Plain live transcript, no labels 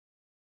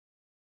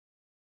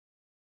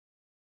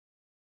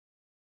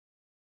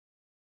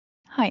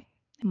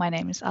My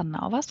name is Anna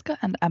Ovaska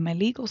and I'm a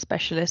legal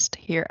specialist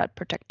here at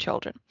Protect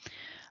Children.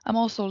 I'm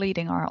also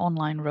leading our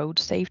online road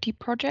safety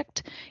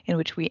project in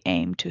which we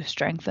aim to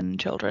strengthen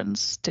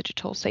children's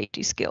digital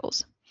safety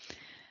skills.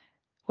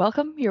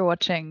 Welcome, you're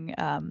watching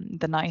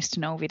the Nice to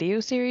Know video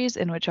series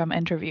in which I'm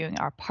interviewing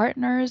our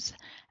partners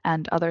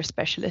and other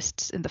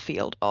specialists in the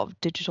field of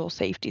digital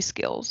safety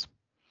skills.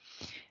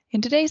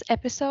 In today's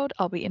episode,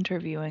 I'll be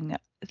interviewing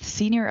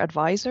Senior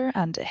Advisor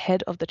and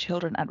Head of the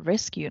Children at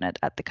Risk Unit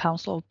at the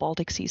Council of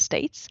Baltic Sea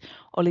States,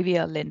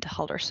 Olivia Lind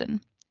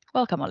Haldorsson.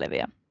 Welcome,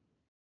 Olivia.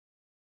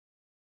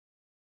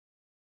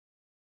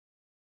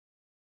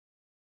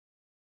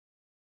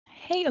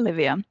 Hey,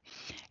 Olivia.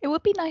 It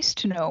would be nice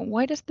to know,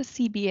 why does the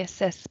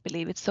CBSS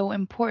believe it's so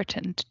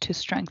important to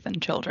strengthen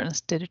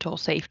children's digital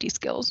safety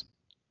skills?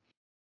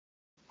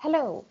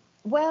 Hello.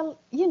 Well,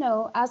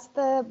 as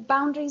the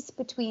boundaries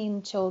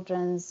between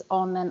children's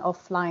on and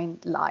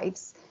offline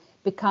lives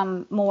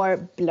become more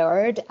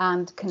blurred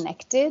and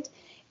connected,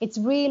 it's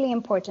really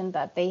important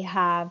that they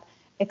have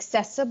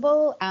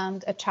accessible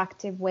and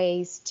attractive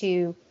ways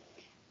to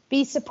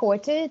be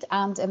supported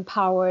and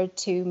empowered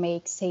to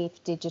make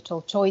safe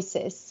digital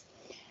choices.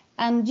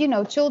 And,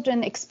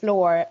 children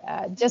explore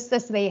just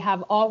as they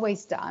have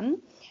always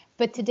done,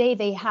 but today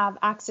they have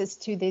access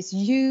to this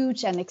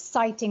huge and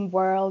exciting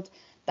world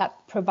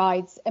that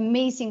provides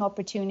amazing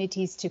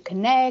opportunities to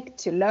connect,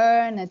 to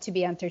learn, and to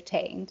be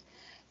entertained.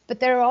 But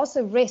there are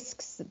also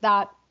risks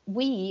that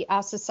we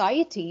as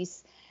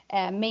societies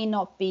may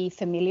not be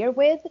familiar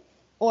with,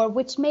 or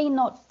which may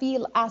not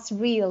feel as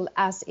real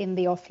as in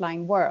the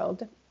offline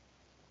world.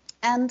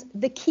 And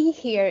the key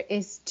here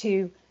is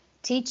to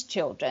teach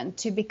children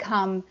to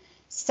become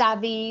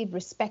savvy,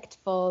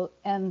 respectful,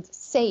 and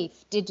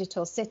safe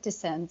digital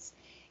citizens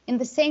in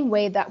the same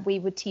way that we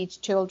would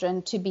teach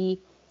children to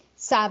be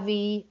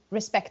savvy,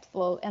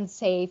 respectful, and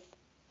safe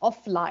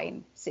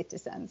offline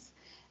citizens.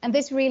 And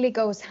this really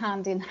goes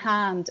hand in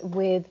hand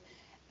with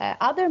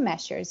other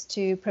measures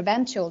to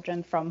prevent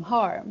children from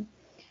harm.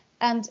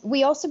 And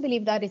we also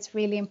believe that it's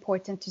really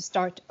important to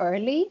start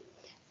early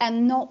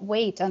and not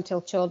wait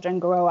until children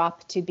grow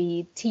up to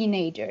be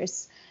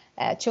teenagers.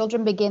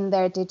 Children begin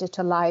their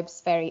digital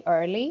lives very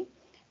early,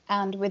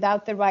 and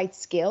without the right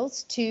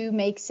skills to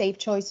make safe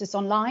choices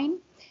online,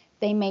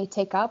 they may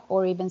take up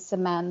or even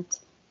cement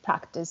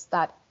practice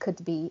that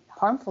could be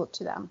harmful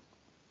to them.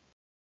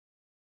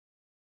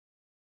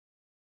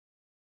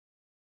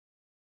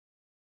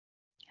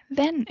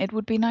 Then it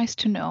would be nice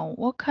to know,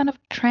 what kind of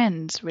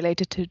trends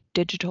related to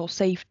digital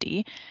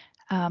safety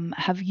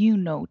have you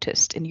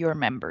noticed in your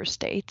member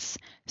states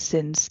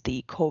since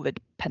the COVID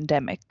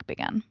pandemic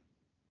began?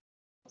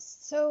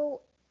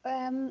 So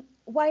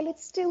while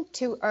it's still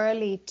too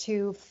early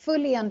to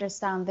fully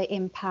understand the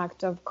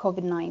impact of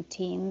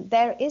COVID-19,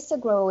 there is a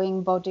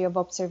growing body of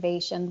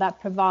observation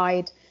that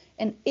provide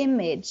an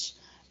image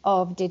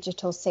of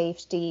digital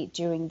safety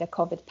during the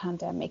COVID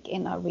pandemic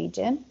in our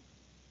region.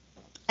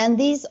 And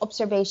these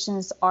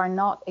observations are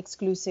not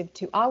exclusive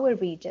to our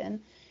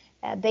region.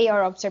 They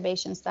are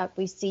observations that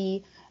we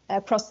see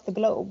across the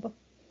globe.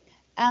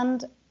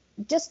 And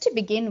just to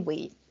begin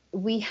with,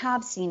 we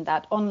have seen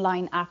that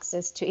online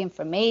access to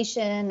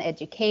information,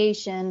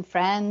 education,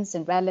 friends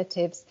and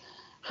relatives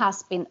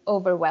has been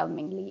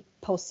overwhelmingly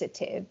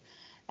positive.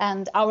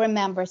 And our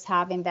members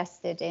have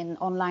invested in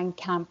online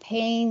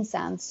campaigns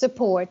and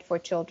support for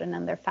children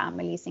and their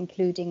families,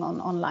 including on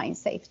online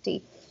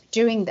safety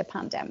during the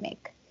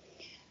pandemic.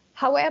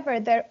 However,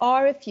 there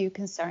are a few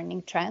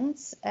concerning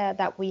trends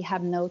that we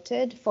have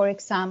noted. For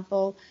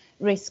example,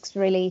 risks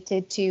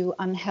related to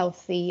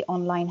unhealthy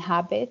online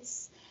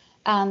habits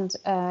and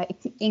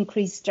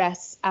increased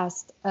stress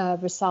as a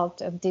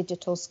result of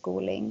digital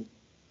schooling.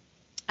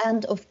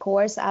 And of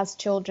course, as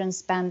children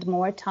spend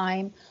more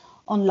time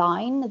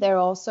online, they're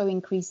also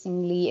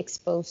increasingly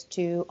exposed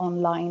to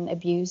online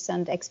abuse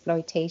and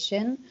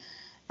exploitation.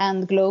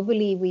 And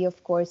globally, we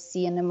of course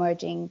see an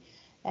emerging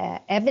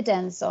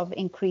evidence of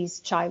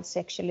increased child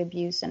sexual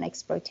abuse and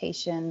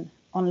exploitation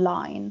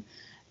online.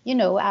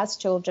 As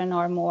children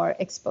are more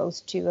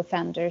exposed to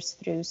offenders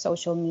through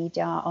social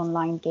media,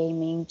 online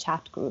gaming,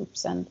 chat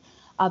groups, and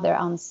other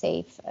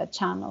unsafe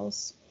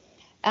channels.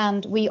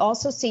 And we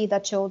also see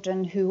that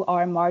children who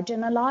are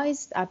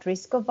marginalized, at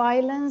risk of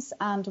violence,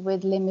 and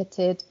with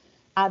limited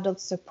adult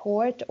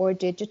support or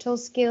digital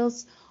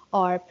skills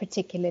are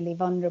particularly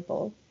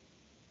vulnerable.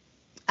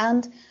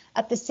 And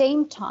at the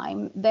same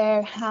time,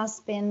 there has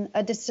been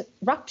a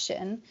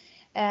disruption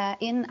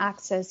in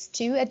access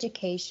to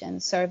education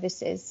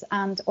services,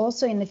 and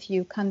also in a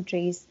few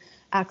countries,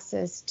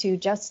 access to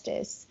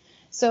justice.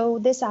 So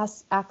this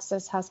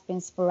access has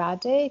been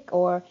sporadic,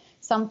 or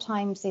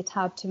sometimes it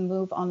had to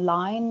move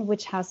online,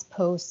 which has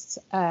posed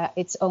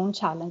its own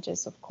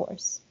challenges, of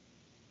course.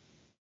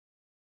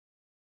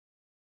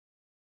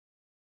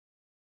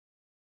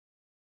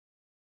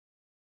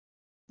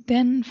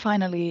 Then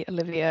finally,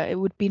 Olivia, it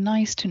would be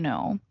nice to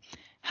know,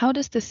 how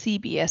does the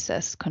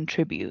CBSS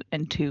contribute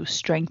into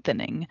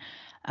strengthening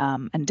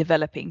and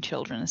developing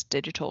children's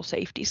digital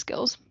safety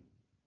skills?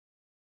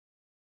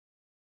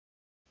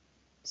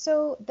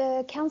 So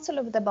the Council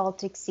of the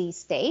Baltic Sea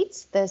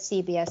States, the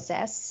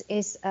CBSS,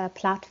 is a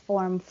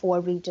platform for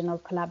regional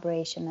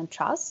collaboration and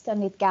trust,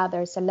 and it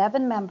gathers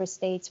 11 member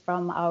states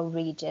from our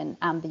region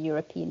and the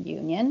European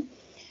Union.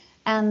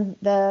 And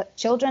the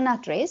children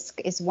at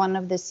risk is one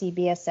of the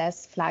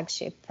CBSS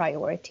flagship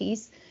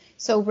priorities.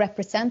 So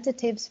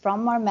representatives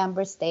from our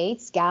member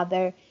states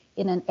gather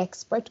in an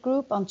expert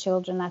group on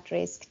children at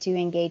risk to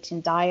engage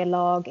in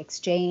dialogue,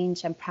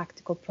 exchange, and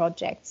practical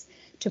projects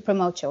to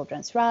promote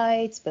children's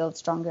rights, build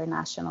stronger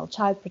national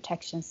child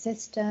protection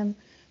system,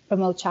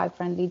 promote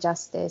child-friendly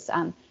justice,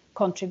 and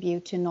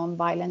contribute to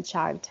non-violent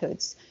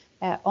childhoods,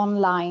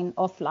 online,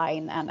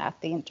 offline, and at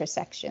the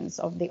intersections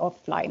of the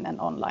offline and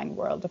online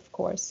world, of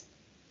course.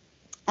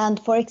 And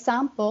for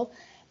example,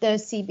 the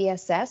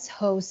CBSS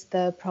hosts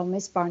the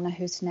Promise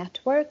Barnahus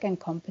Network and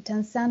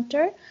Competence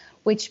Center,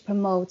 which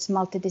promotes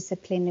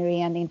multidisciplinary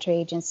and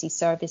interagency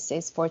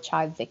services for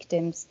child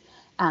victims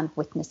and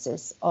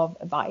witnesses of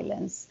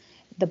violence.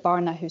 The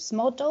Barnahus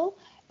model,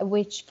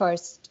 which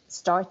first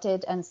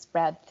started and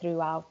spread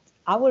throughout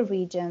our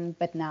region,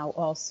 but now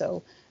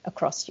also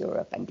across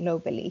Europe and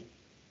globally.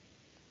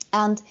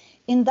 And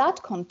in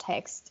that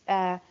context,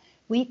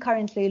 we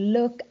currently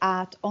look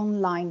at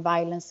online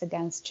violence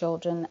against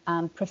children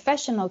and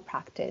professional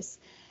practice.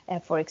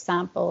 For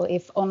example,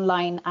 if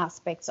online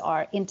aspects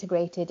are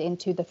integrated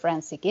into the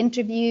forensic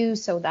interview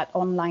so that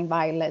online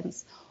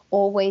violence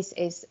always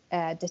is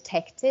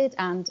detected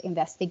and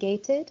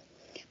investigated.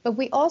 But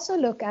we also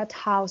look at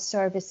how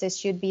services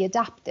should be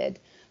adapted,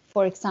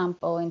 for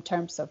example, in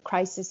terms of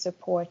crisis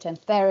support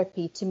and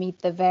therapy to meet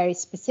the very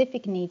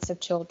specific needs of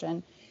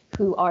children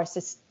who are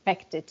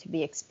suspected to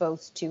be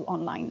exposed to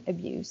online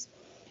abuse.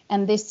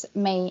 And this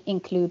may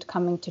include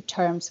coming to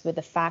terms with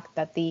the fact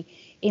that the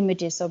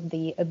images of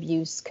the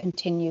abuse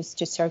continues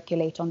to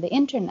circulate on the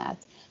internet,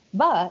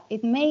 but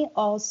it may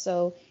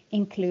also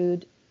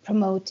include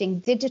promoting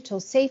digital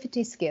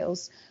safety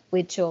skills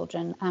with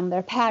children and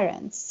their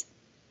parents.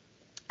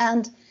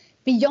 And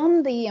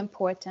beyond the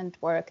important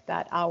work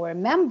that our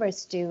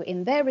members do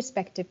in their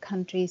respective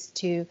countries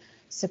to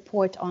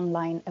support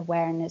online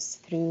awareness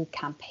through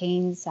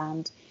campaigns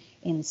and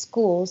in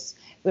schools,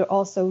 we're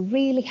also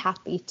really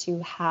happy to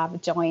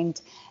have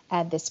joined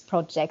this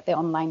project, the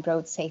Online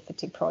Road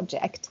Safety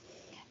Project.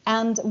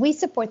 And we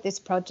support this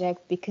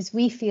project because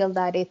we feel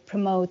that it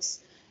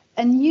promotes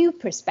a new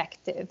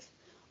perspective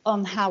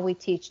on how we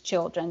teach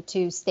children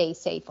to stay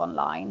safe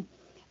online.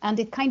 And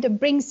it kind of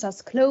brings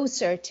us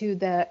closer to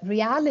the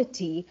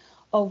reality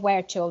of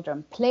where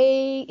children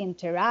play,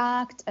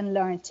 interact, and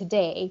learn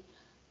today,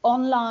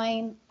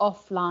 online,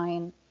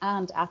 offline,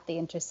 and at the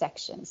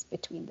intersections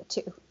between the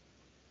two.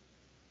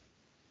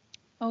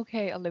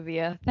 Okay,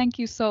 Olivia, thank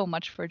you so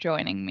much for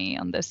joining me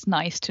on this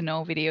nice to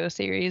know video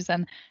series.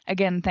 And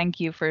again, thank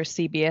you for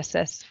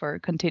CBSS for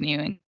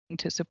continuing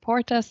to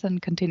support us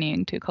and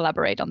continuing to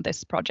collaborate on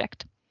this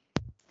project.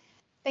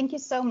 Thank you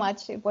so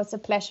much. It was a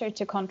pleasure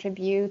to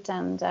contribute,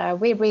 and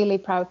we're really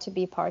proud to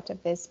be part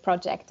of this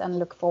project and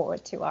look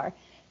forward to our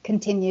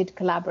continued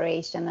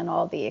collaboration and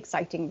all the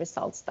exciting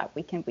results that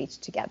we can reach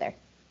together.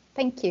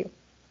 Thank you.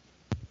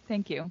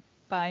 Thank you.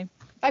 Bye.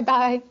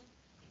 Bye-bye.